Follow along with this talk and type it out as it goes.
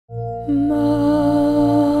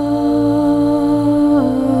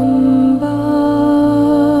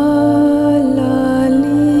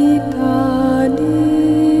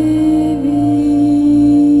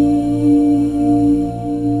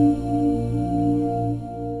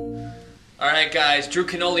Alright guys, Drew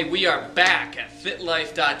Canoli, we are back at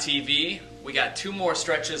fitlife.tv. We got 2 more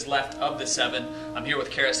stretches left of the 7. I'm here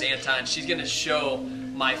with Karis Anton. She's going to show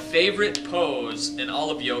my favorite pose in all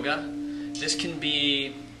of yoga. This can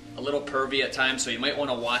be a little pervy at times, so you might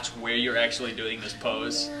want to watch where you're actually doing this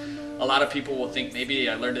pose. A lot of people will think maybe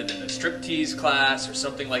I learned it in a striptease class or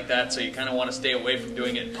something like that, so you kind of want to stay away from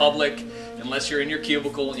doing it in public unless you're in your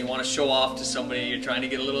cubicle and you want to show off to somebody, you're trying to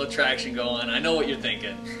get a little attraction going. I know what you're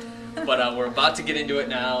thinking. But we're about to get into it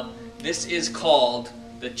now. This is called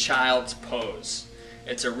the child's pose.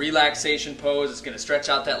 It's a relaxation pose. It's going to stretch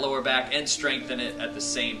out that lower back and strengthen it at the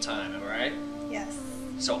same time, all right? Yes.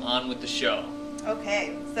 So on with the show.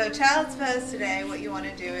 Okay, so child's pose today, what you want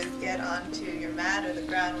to do is get onto your mat or the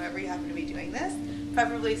ground, wherever you happen to be doing this.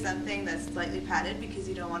 Preferably something that's slightly padded because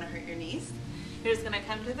you don't want to hurt your knees. You're just going to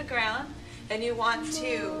come to the ground and you want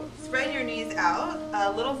to spread your knees out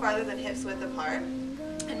a little farther than hips width apart.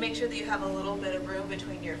 And make sure that you have a little bit of room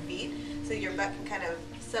between your feet so your butt can kind of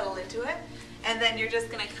settle into it. And then you're just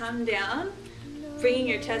going to come down, bringing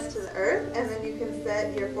your chest to the earth, and then you can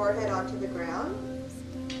set your forehead onto the ground.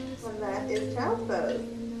 And that is child's pose.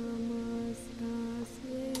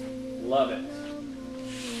 Love it.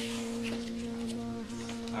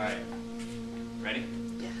 All right, ready?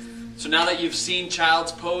 Yes. So now that you've seen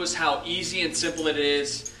child's pose, how easy and simple it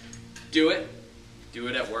is, do it. Do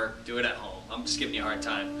it at work, do it at home. I'm just giving you a hard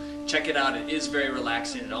time. Check it out. It is very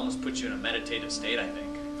relaxing. It almost puts you in a meditative state, I think.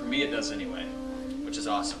 For me, it does anyway, which is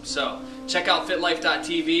awesome. So check out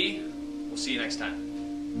fitlife.tv. We'll see you next time.